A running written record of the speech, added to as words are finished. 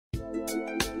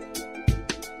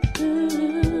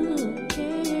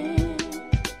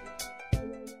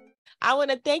I want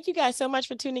to thank you guys so much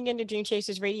for tuning in to Dream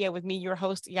Chasers Radio with me, your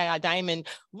host, Yaya Diamond.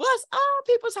 What's up,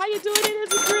 peoples? How you doing?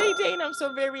 It is a great day, and I'm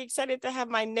so very excited to have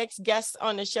my next guest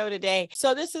on the show today.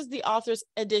 So this is the author's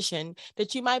edition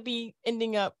that you might be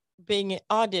ending up being an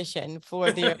audition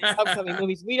for their upcoming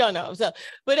movies. We don't know. So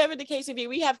whatever the case may be,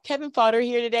 we have Kevin Fodor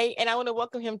here today, and I want to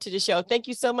welcome him to the show. Thank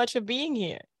you so much for being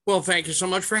here. Well, thank you so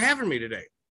much for having me today.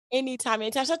 Anytime.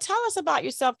 So tell us about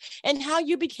yourself and how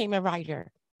you became a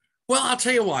writer. Well, I'll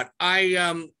tell you what,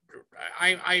 I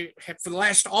have for the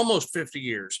last almost 50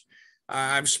 years,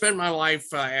 I've spent my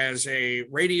life as a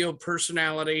radio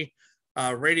personality,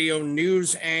 radio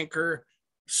news anchor.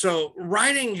 So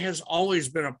writing has always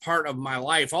been a part of my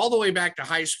life all the way back to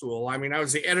high school. I mean, I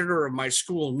was the editor of my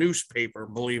school newspaper,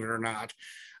 believe it or not.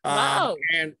 Wow.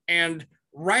 And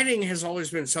writing has always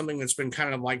been something that's been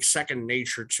kind of like second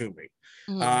nature to me.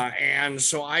 And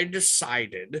so I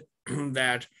decided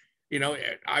that, you know,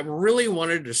 I really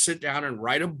wanted to sit down and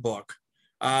write a book,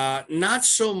 not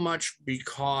so much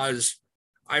because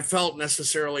I felt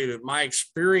necessarily that my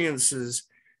experiences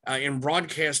in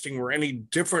broadcasting were any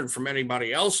different from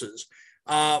anybody else's,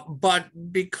 but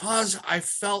because I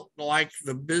felt like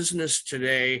the business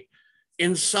today,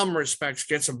 in some respects,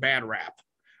 gets a bad rap.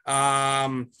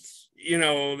 You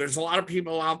know, there's a lot of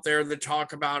people out there that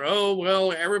talk about, oh,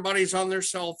 well, everybody's on their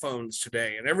cell phones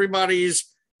today, and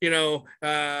everybody's, you know,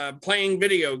 playing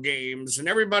video games, and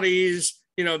everybody's,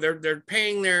 you know, they're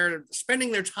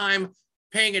spending their time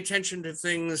paying attention to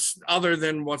things other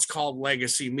than what's called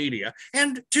legacy media.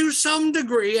 And to some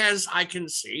degree, as I can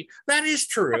see, that is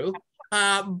true.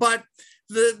 But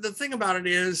the thing about it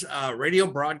is radio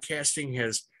broadcasting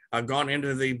has gone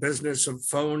into the business of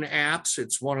phone apps.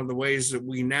 It's one of the ways that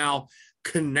we now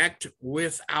connect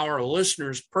with our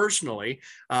listeners personally.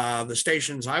 The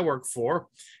stations I work for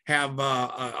have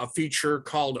a feature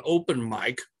called Open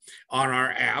Mic on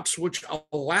our apps, which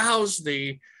allows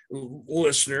the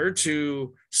listener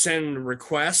to send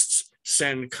requests,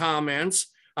 send comments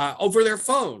over their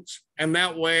phones. And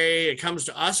that way it comes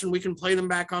to us and we can play them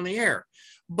back on the air.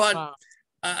 But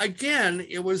again,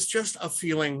 it was just a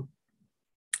feeling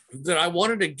that I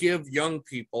wanted to give young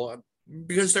people,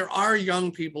 because there are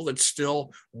young people that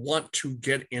still want to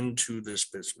get into this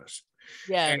business.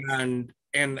 Yeah.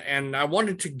 And I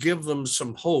wanted to give them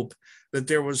some hope that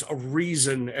there was a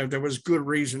reason, there was good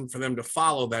reason for them to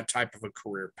follow that type of a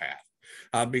career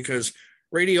path. Because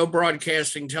radio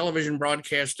broadcasting, television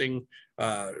broadcasting,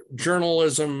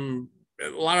 journalism, a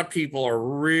lot of people are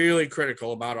really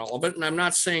critical about all of it. And I'm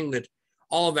not saying that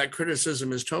all of that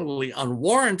criticism is totally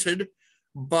unwarranted,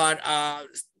 but,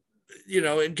 you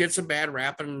know, it gets a bad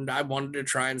rap. And I wanted to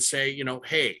try and say, you know,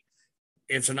 hey,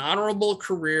 it's an honorable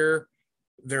career.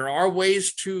 There are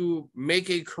ways to make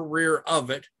a career of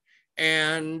it.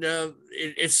 And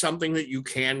it's something that you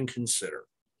can consider.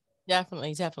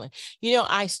 Definitely. You know,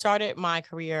 I started my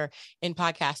career in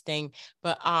podcasting,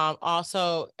 but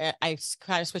also I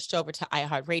kind of switched over to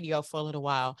iHeartRadio for a little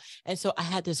while. And so I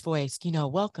had this voice, you know,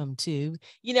 welcome to,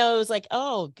 you know, it was like,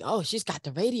 oh, she's got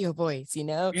the radio voice, you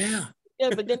know? Yeah.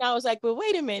 Yeah, but then I was like, well,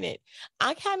 wait a minute.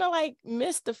 I kind of like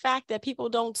missed the fact that people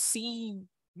don't see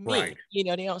me, right. You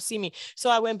know, they don't see me. So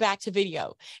I went back to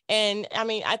video. And I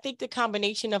mean, I think the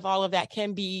combination of all of that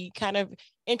can be kind of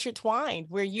intertwined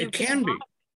where you can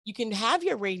have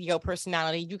your radio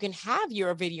personality, you can have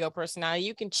your video personality,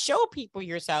 you can show people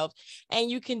yourself,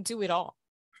 and you can do it all.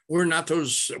 We're not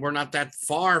that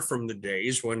far from the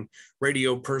days when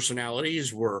radio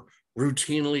personalities were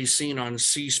routinely seen on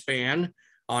C-SPAN,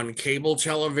 on cable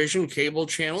television, cable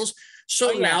channels.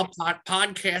 So now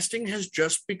podcasting has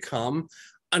just become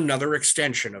another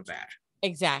extension of that.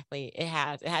 Exactly. It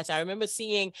has. I remember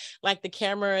seeing like the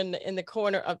camera in the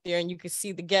corner up there, and you could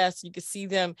see the guests, you could see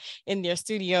them in their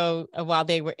studio while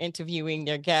they were interviewing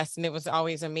their guests. And it was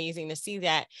always amazing to see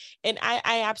that. And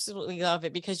I absolutely love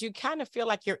it because you kind of feel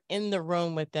like you're in the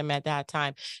room with them at that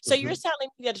time. So you're telling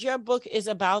me that your book is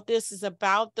about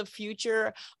the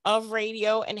future of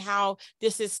radio and how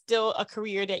this is still a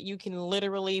career that you can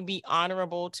literally be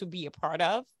honorable to be a part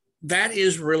of. That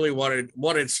is really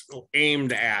what it's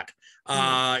aimed at.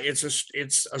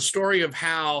 It's a story of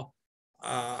how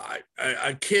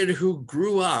a kid who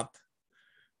grew up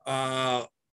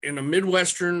in a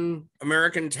Midwestern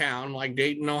American town like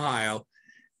Dayton, Ohio,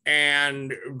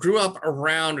 and grew up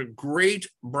around great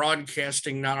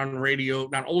broadcasting, not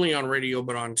only on radio,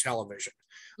 but on television.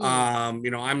 You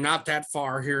know, I'm not that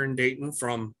far here in Dayton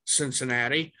from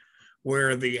Cincinnati,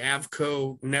 where the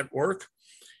AVCO network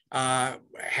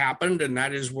happened, and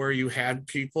that is where you had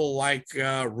people like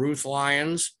Ruth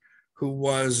Lyons, who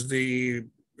was they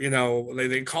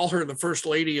call her the first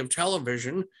lady of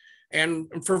television,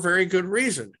 and for very good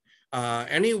reason.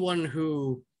 Anyone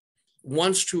who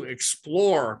wants to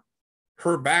explore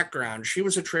her background, she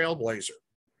was a trailblazer.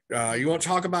 You want to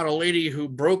talk about a lady who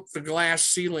broke the glass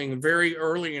ceiling very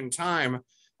early in time.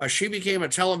 She became a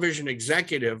television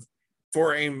executive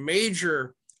for a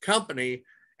major company,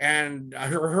 and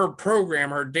her program,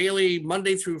 her daily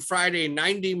Monday through Friday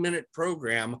 90-minute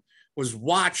program, was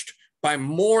watched by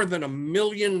more than 1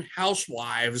 million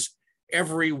housewives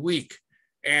every week.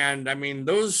 And I mean,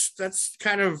 that's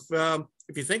kind of,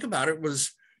 if you think about it,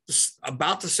 was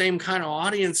about the same kind of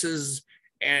audiences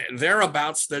and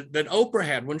thereabouts that Oprah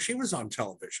had when she was on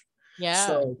television.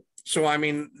 Yeah. So I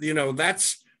mean,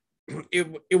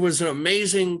 it was an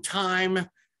amazing time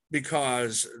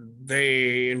because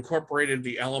they incorporated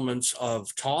the elements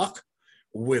of talk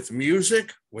with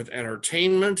music, with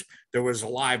entertainment. There was a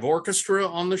live orchestra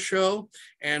on the show,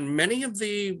 and many of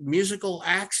the musical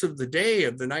acts of the day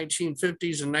of the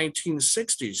 1950s and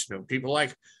 1960s, people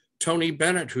like Tony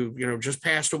Bennett, who, just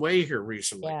passed away here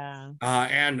recently. Yeah.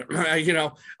 And,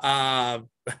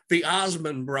 the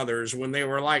Osmond brothers, when they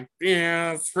were like,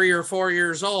 3 or 4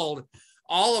 years old,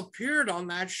 all appeared on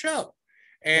that show.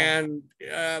 And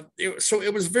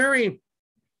it was very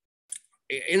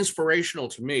inspirational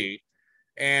to me.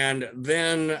 And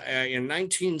then in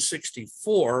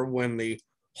 1964, when the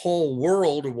whole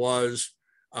world was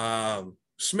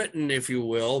smitten, if you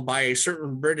will, by a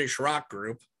certain British rock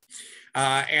group,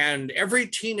 and every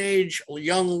teenage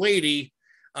young lady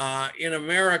in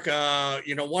America,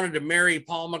 wanted to marry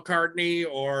Paul McCartney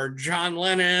or John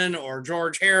Lennon or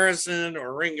George Harrison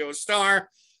or Ringo Starr,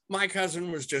 my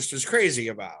cousin was just as crazy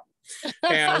about.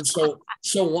 And so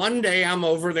one day I'm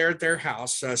over there at their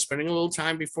house, spending a little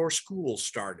time before school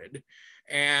started.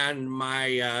 And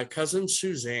my cousin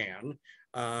Suzanne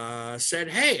said,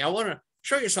 "Hey, I want to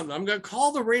show you something. I'm going to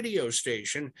call the radio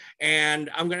station and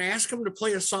I'm going to ask them to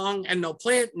play a song, and they'll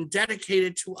play it and dedicate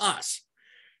it to us."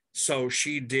 So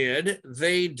she did,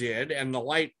 they did, and the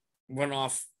light went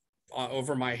off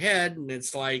over my head. And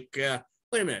it's like,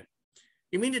 wait a minute,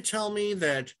 you mean to tell me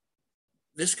that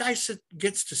this guy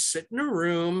gets to sit in a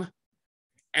room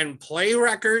and play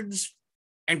records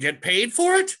and get paid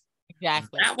for it?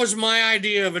 Exactly. That was my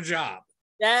idea of a job.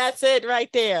 That's it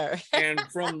right there. And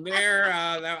from there,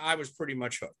 I was pretty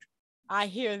much hooked. I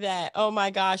hear that. Oh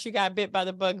my gosh, you got bit by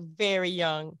the bug very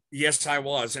young. Yes, I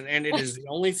was. And it is the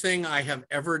only thing I have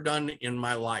ever done in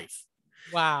my life.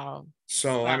 Wow.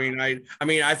 So, wow.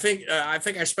 I think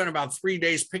I spent about 3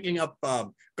 days picking up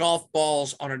golf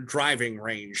balls on a driving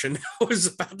range. And that was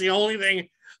about the only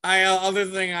other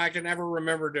thing I can ever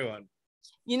remember doing.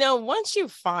 Once you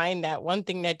find that one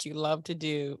thing that you love to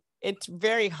do, it's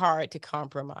very hard to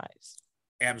compromise.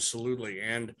 Absolutely.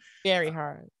 And very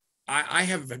hard. I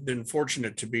have been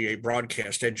fortunate to be a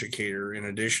broadcast educator. In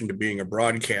addition to being a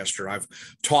broadcaster, I've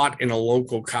taught in a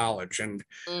local college. And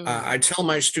I tell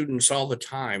my students all the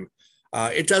time,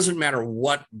 it doesn't matter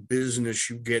what business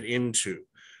you get into,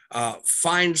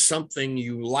 find something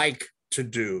you like to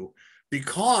do,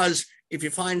 because if you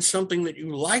find something that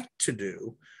you like to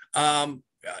do,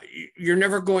 you're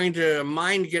never going to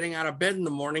mind getting out of bed in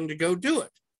the morning to go do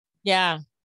it. Yeah.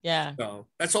 So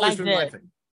that's always been my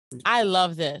thing. I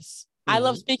love this. I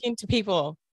love speaking to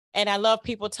people, and I love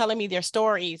people telling me their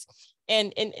stories.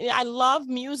 And I love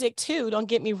music too, don't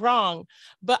get me wrong.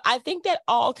 But I think that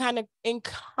all kind of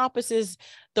encompasses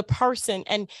the person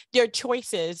and their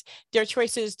choices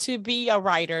to be a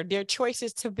writer, their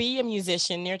choices to be a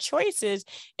musician, their choices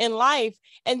in life.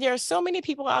 And there are so many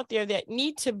people out there that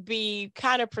need to be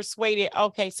kind of persuaded.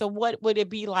 Okay, so what would it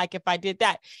be like if I did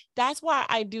that? That's why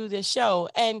I do this show.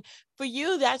 And for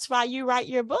you, that's why you write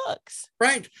your books.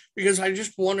 Right, because I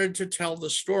just wanted to tell the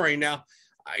story. Now,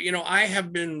 I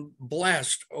have been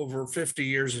blessed over 50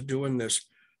 years of doing this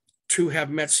to have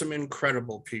met some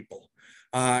incredible people,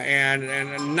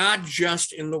 and not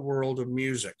just in the world of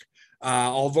music.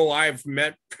 Although I've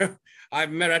met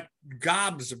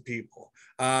gobs of people.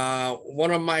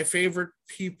 One of my favorite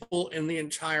people in the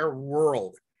entire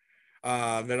world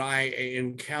that I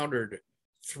encountered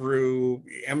through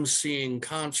emceeing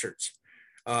concerts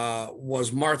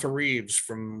was Martha Reeves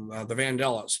from the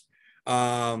Vandellas.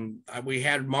 We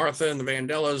had Martha and the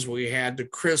Vandellas, we had the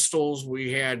Crystals,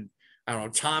 we had,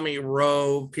 Tommy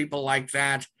Rowe, people like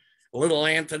that, Little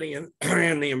Anthony and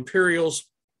the Imperials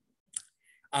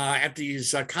at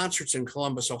these concerts in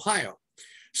Columbus, Ohio.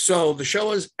 So the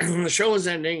show is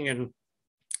ending, and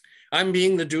I'm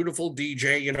being the dutiful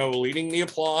DJ, leading the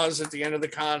applause at the end of the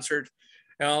concert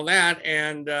and all that.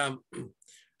 And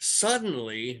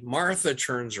suddenly Martha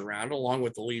turns around along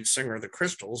with the lead singer of the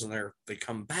Crystals, and they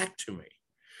come back to me.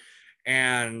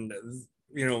 And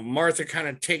Martha kind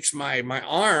of takes my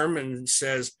arm and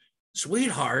says,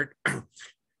 "Sweetheart,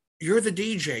 you're the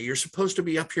DJ. You're supposed to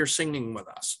be up here singing with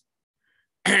us."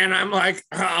 And I'm like,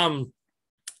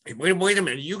 wait a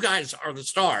minute. You guys are the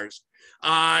stars.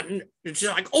 It's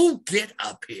like, "Oh, get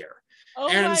up here." Oh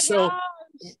And my so God.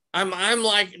 I'm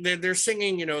like, they're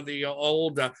singing, the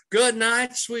old "Good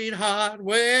night, sweetheart.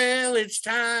 Well, it's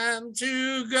time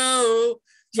to go."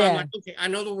 So I'm like, okay, I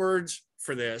know the words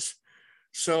for this.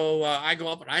 So I go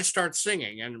up and I start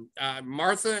singing, and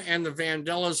Martha and the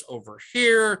Vandellas over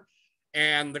here,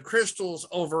 and the Crystals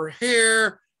over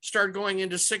here start going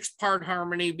into 6-part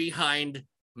harmony behind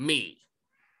me.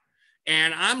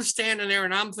 And I'm standing there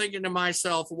and I'm thinking to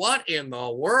myself, what in the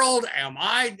world am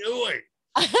I doing?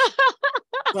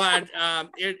 But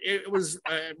it was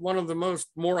one of the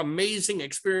more amazing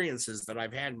experiences that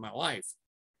I've had in my life.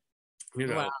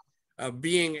 Wow.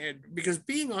 Because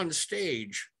being on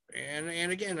stage,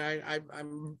 and again,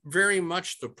 I'm very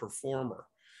much the performer,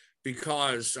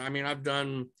 because I've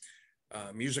done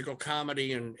musical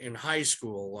comedy in high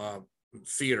school,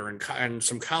 theater and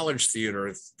some college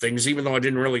theater things, even though I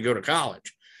didn't really go to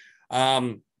college.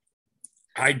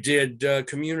 I did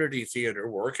community theater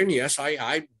work, and yes,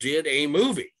 I did a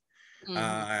movie.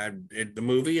 The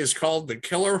movie is called The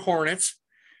Killer Hornets.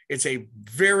 It's a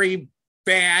very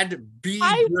bad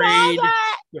B-grade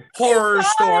horror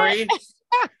story.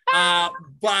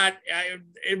 But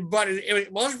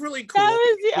it was really cool.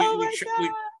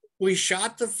 We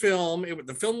shot the film.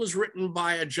 The film was written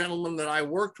by a gentleman that I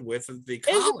worked with at the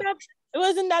college.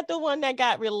 Wasn't that the one that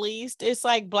got released? It's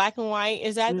like black and white.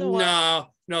 Is that the one?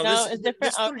 No, it's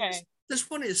different. This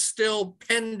one is still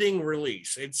pending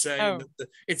release. It's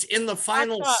in the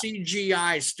final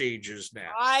CGI stages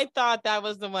now. I thought that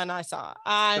was the one I saw.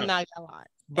 I'm not gonna lie.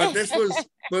 But this was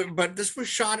but this was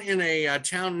shot in a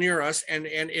town near us, and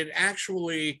it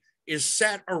actually is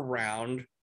set around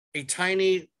a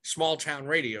tiny small town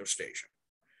radio station.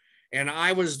 And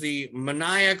I was the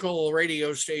maniacal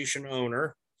radio station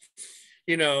owner,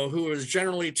 who was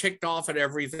generally ticked off at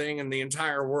everything in the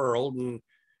entire world. And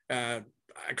I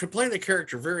could play the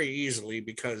character very easily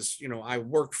because, I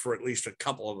worked for at least a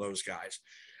couple of those guys.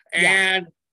 And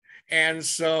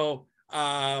so,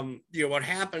 what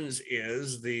happens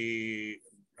is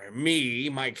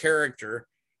my character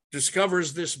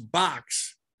discovers this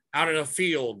box out in a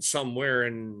field somewhere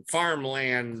in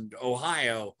farmland,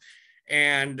 Ohio.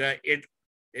 And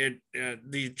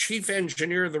the chief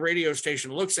engineer of the radio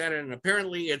station looks at it, and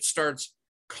apparently it starts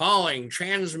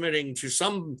transmitting to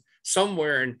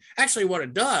somewhere. And actually what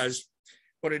it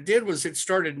did was it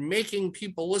started making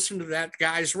people listen to that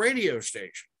guy's radio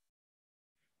station.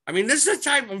 This is a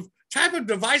type of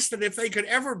device that if they could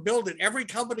ever build it, every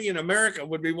company in America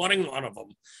would be wanting one of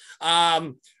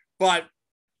them. But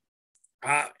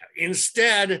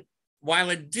instead, while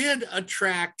it did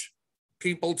attract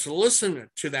people to listen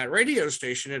to that radio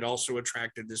station, it also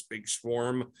attracted this big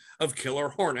swarm of killer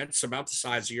hornets about the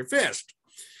size of your fist.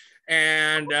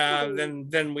 And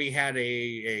then we had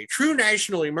a true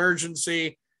national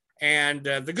emergency. And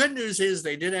the good news is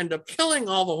they did end up killing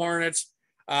all the hornets,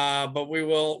 but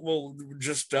we'll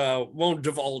just won't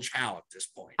divulge how at this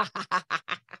point.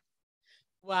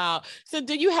 Wow. So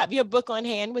do you have your book on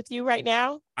hand with you right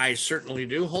now? I certainly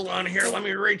do. Hold on here. Let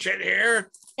me reach it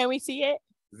here. Can we see it?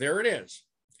 There it is.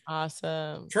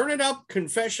 Awesome. Turn It Up,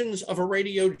 Confessions of a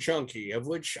Radio Junkie, of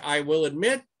which I will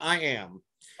admit I am.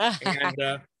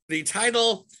 And the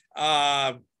title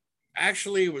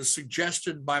actually was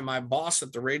suggested by my boss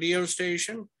at the radio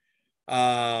station.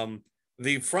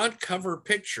 The front cover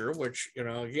picture, which,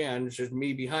 again, is just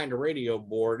me behind a radio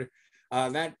board,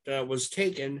 that was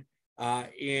taken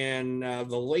in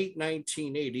the late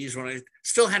 1980s when I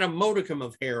still had a modicum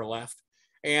of hair left.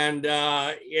 And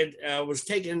it was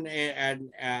taken at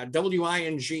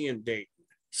WING in Dayton.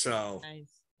 So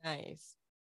nice.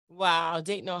 Wow,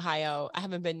 Dayton, Ohio. I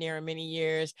haven't been there in many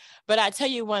years, but I tell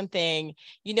you one thing,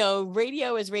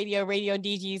 radio is radio. Radio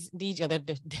DJs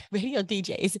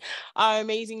are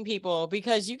amazing people,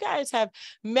 because you guys have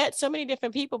met so many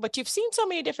different people, but you've seen so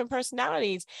many different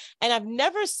personalities. And I've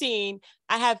never seen,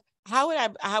 how would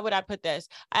I put this?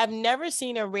 I've never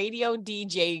seen a radio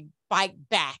DJ fight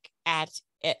back at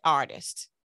an artist.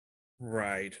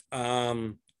 Right.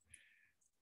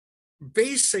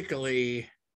 Basically,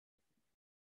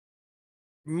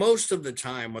 most of the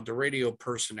time what the radio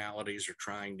personalities are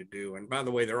trying to do, and by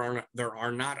the way, there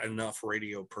are not enough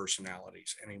radio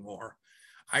personalities anymore.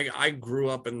 I grew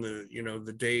up in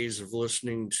the days of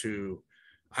listening to,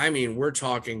 we're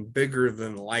talking bigger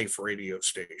than life radio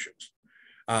stations.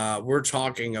 We're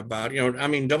talking about, I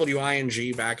mean,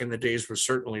 WING back in the days was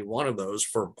certainly one of those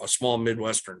for a small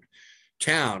Midwestern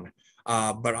town.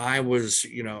 But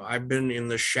I've been in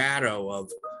the shadow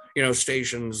of,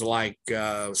 stations like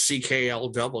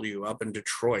CKLW up in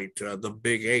Detroit, the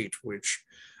Big Eight, which,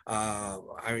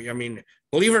 I mean,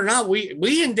 believe it or not,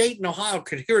 we in Dayton, Ohio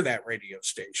could hear that radio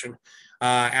station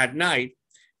at night.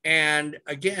 And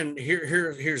again,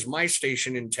 here's my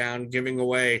station in town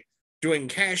doing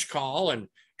cash call, and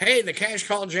hey, the cash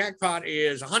call jackpot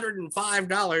is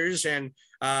 $105,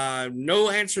 and no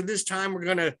answer this time. We're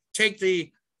going to take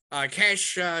the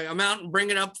cash amount and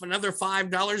bring it up another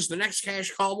 $5. The next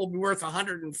cash call will be worth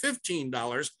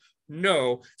 $115.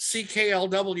 No,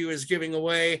 CKLW is giving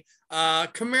away a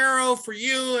Camaro for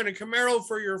you and a Camaro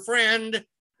for your friend.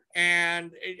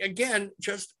 And again,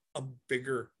 just a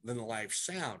bigger than life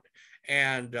sound.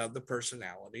 And the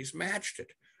personalities matched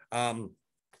it.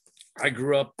 I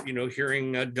grew up,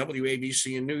 hearing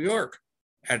WABC in New York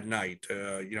at night,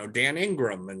 Dan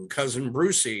Ingram and Cousin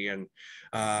Brucey. And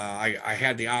I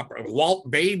had the opera,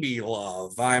 Walt Baby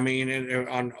Love, on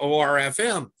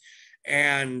ORFM.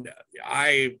 And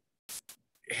I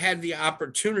had the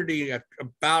opportunity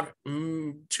about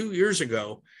 2 years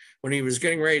ago when he was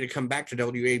getting ready to come back to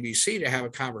WABC to have a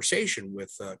conversation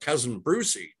with Cousin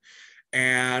Brucey,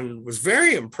 and was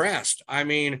very impressed. I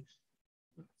mean,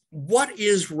 what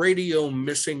is radio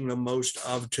missing the most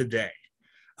of today?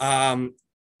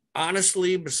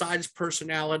 Honestly, besides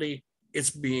personality, it's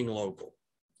being local.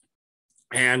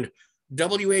 And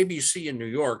WABC in New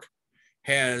York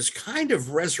has kind of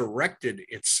resurrected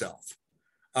itself.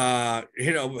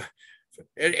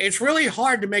 It's really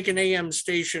hard to make an AM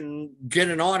station get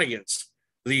an audience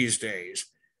these days,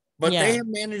 but they've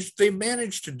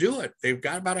managed to do it. They've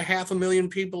got about 500,000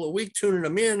 people a week tuning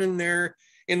them in, and they're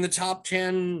in the top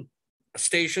 10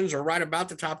 stations, or right about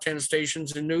the top 10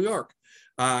 stations in New York.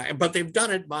 But they've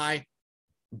done it by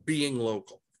being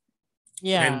local.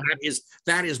 Yeah. And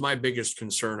that is my biggest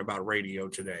concern about radio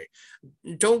today.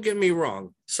 Don't get me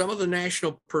wrong. Some of the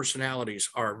national personalities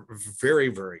are very,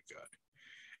 very good.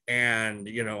 And,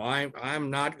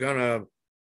 I'm not going to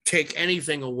take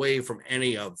anything away from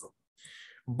any of them.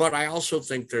 But I also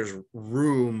think there's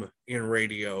room in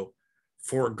radio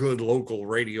for good local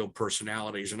radio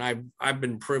personalities. And I've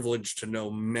been privileged to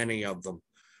know many of them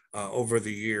over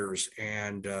the years.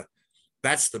 And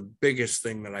that's the biggest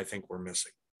thing that I think we're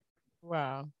missing.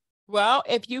 Wow. Well,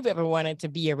 if you've ever wanted to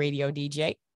be a radio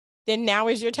DJ, then now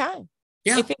is your time.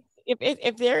 Yeah.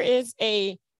 If there is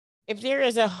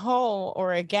a hole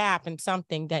or a gap in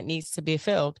something that needs to be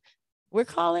filled, we're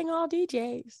calling all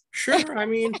DJs. Sure. I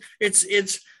mean, it's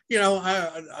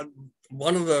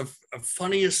one of the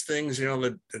funniest things,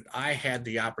 that I had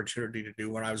the opportunity to do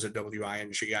when I was at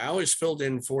WING. I always filled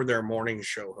in for their morning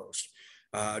show host,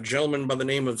 a gentleman by the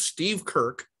name of Steve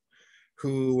Kirk,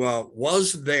 who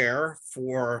was there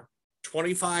for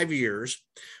 25 years.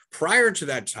 Prior to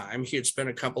that time, he had spent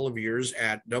a couple of years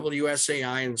at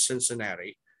WSAI in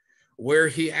Cincinnati, where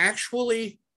he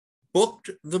actually booked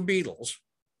the Beatles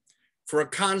for a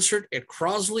concert at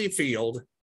Crosley Field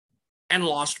and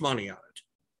lost money on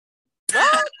it.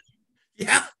 What?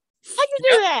 Yeah. How'd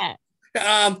you do that?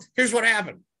 Here's what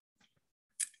happened.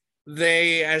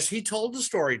 As he told the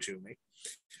story to me,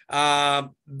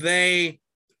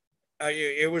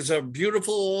 it was a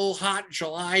beautiful, hot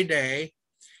July day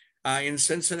in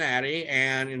Cincinnati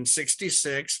and in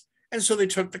 66. And so they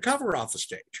took the cover off the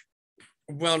stage.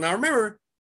 Well, now remember,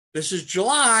 this is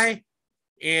July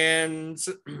in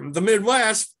the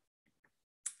Midwest.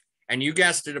 And you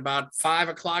guessed it, about 5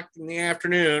 o'clock in the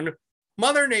afternoon,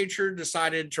 Mother Nature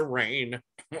decided to rain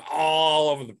all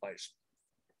over the place.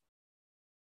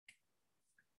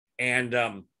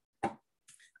 And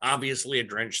obviously it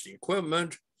drenched the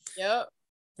equipment. Yep.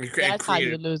 That's how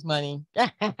you lose money.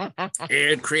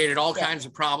 It created all kinds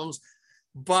of problems.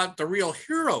 But the real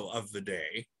hero of the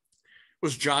day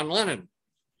was John Lennon.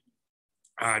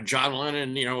 John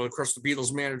Lennon, of course, the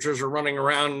Beatles managers are running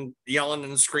around yelling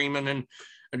and screaming. And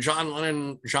John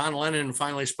Lennon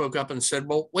finally spoke up and said,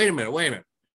 well, wait a minute.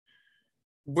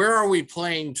 Where are we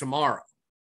playing tomorrow?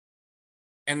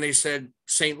 And they said,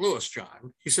 St. Louis,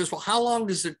 John. He says, well, how long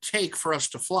does it take for us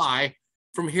to fly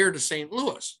from here to St.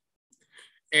 Louis?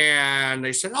 And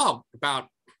they said, oh, about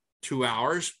 2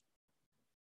 hours.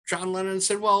 John Lennon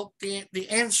said, well, the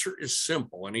answer is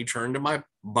simple. And he turned to my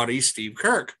buddy, Steve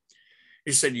Kirk.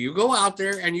 He said, you go out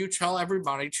there and you tell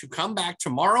everybody to come back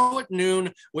tomorrow at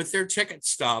noon with their ticket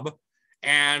stub,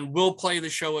 and we'll play the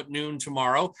show at noon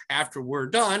tomorrow. After we're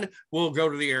done, we'll go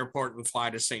to the airport and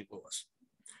fly to St. Louis.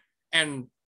 And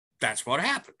that's what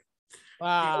happened.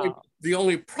 Wow. The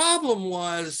only problem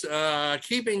was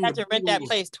keeping Had to rent that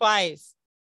place twice.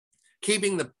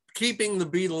 Keeping the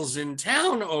Beatles in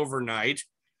town overnight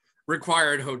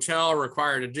required hotel,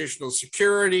 required additional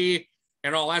security,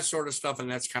 and all that sort of stuff. And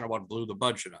that's kind of what blew the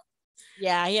budget up.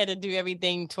 Yeah, he had to do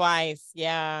everything twice.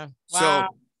 Yeah. Wow.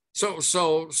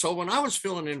 So when I was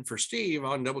filling in for Steve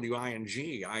on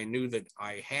WING, I knew that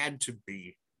I had to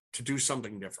do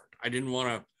something different. I didn't want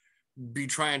to be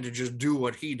trying to just do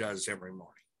what he does every morning.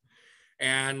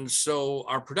 And so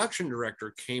our production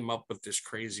director came up with this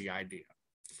crazy idea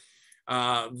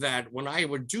that when I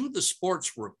would do the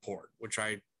sports report, which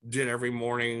I did every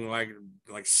morning, like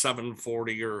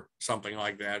 7:40 or something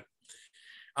like that,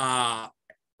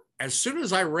 as soon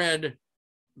as I read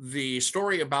the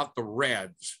story about the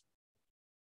Reds,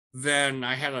 then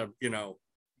I had a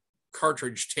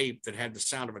cartridge tape that had the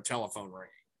sound of a telephone ringing.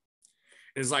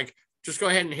 It's like, just go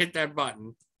ahead and hit that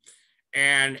button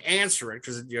and answer it,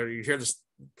 because you hear this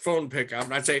phone pick up,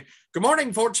 and I'd say, "Good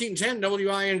morning, 1410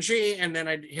 WING," and then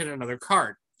I'd hit another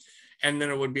card, and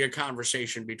then it would be a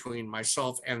conversation between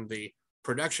myself and the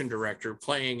production director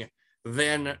playing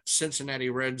then Cincinnati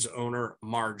Reds owner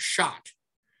Marge Schott,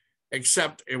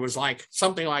 except it was like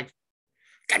something like,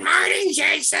 "Good morning,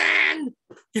 Jason,"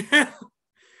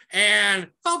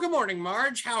 and good morning,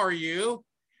 Marge. How are you?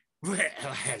 Well,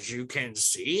 as you can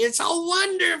see, it's a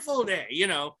wonderful day,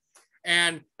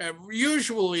 And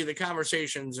usually the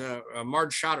conversations,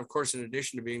 Marge Schott, of course, in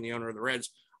addition to being the owner of the Reds,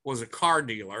 was a car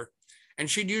dealer. And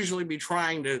she'd usually be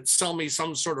trying to sell me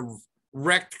some sort of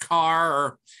wrecked car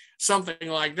or something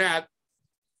like that.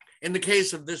 In the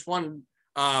case of this one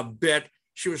bit,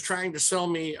 she was trying to sell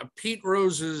me a Pete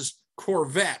Rose's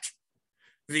Corvette,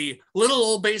 the little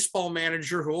old baseball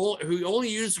manager who only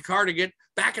used the car to get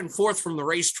back and forth from the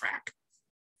racetrack.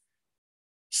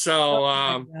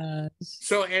 So,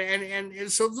 so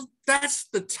that's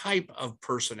the type of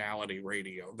personality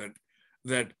radio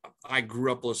that I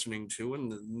grew up listening to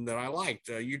and that I liked.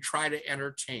 You try to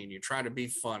entertain, you try to be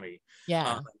funny.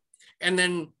 Yeah. And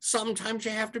then sometimes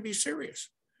you have to be serious.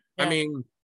 Yeah. I mean,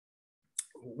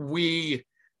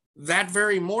 that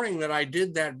very morning that I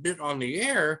did that bit on the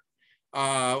air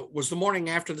was the morning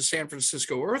after the San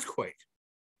Francisco earthquake.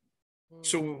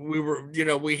 So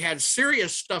we had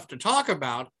serious stuff to talk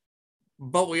about,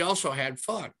 but we also had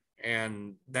fun.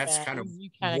 And that's kind of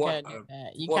what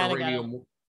radio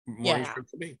morning should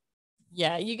be.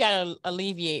 Yeah, you got to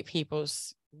alleviate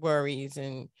people's worries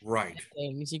and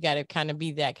things. You got to kind of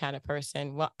be that kind of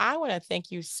person. Well, I want to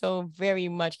thank you so very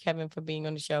much, Kevin, for being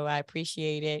on the show. I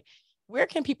appreciate it. Where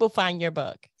can people find your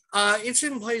book? It's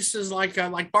in places like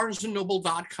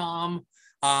barnesandnoble.com.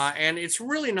 And it's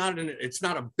really it's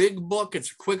not a big book.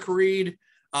 It's a quick read.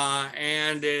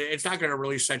 And it's not going to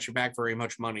really set you back very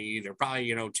much money either. Probably,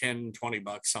 $10,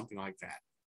 $20, something like that.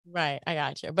 Right. I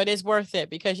got you. But it's worth it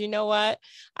because you know what?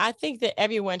 I think that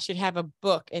everyone should have a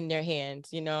book in their hands.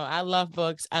 I love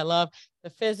books. I love the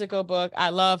physical book. I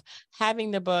love having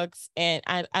the books and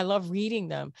I love reading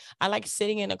them. I like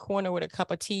sitting in a corner with a cup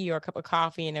of tea or a cup of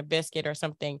coffee and a biscuit or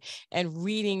something and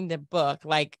reading the book,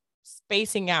 like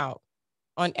spacing out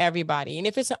on everybody. And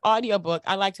if it's an audio book,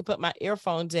 I like to put my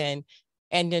earphones in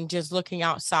and then just looking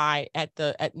outside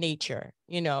at nature,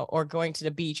 or going to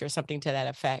the beach or something to that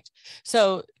effect.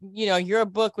 So, your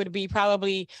book would be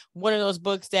probably one of those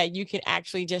books that you can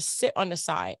actually just sit on the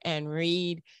side and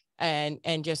read and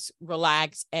just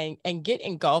relax and get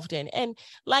engulfed in. And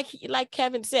like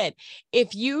Kevin said,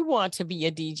 if you want to be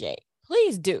a DJ,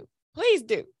 please do. Please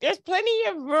do. There's plenty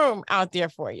of room out there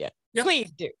for you. Yep.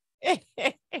 Please do.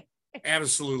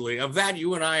 Absolutely. Of that,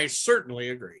 you and I certainly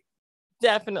agree.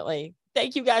 Definitely.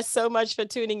 Thank you guys so much for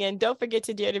tuning in. Don't forget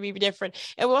to dare to be different.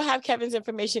 And we'll have Kevin's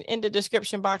information in the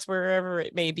description box, wherever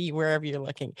it may be, wherever you're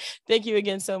looking. Thank you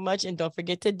again so much. And don't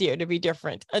forget to dare to be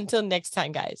different. Until next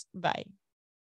time, guys. Bye.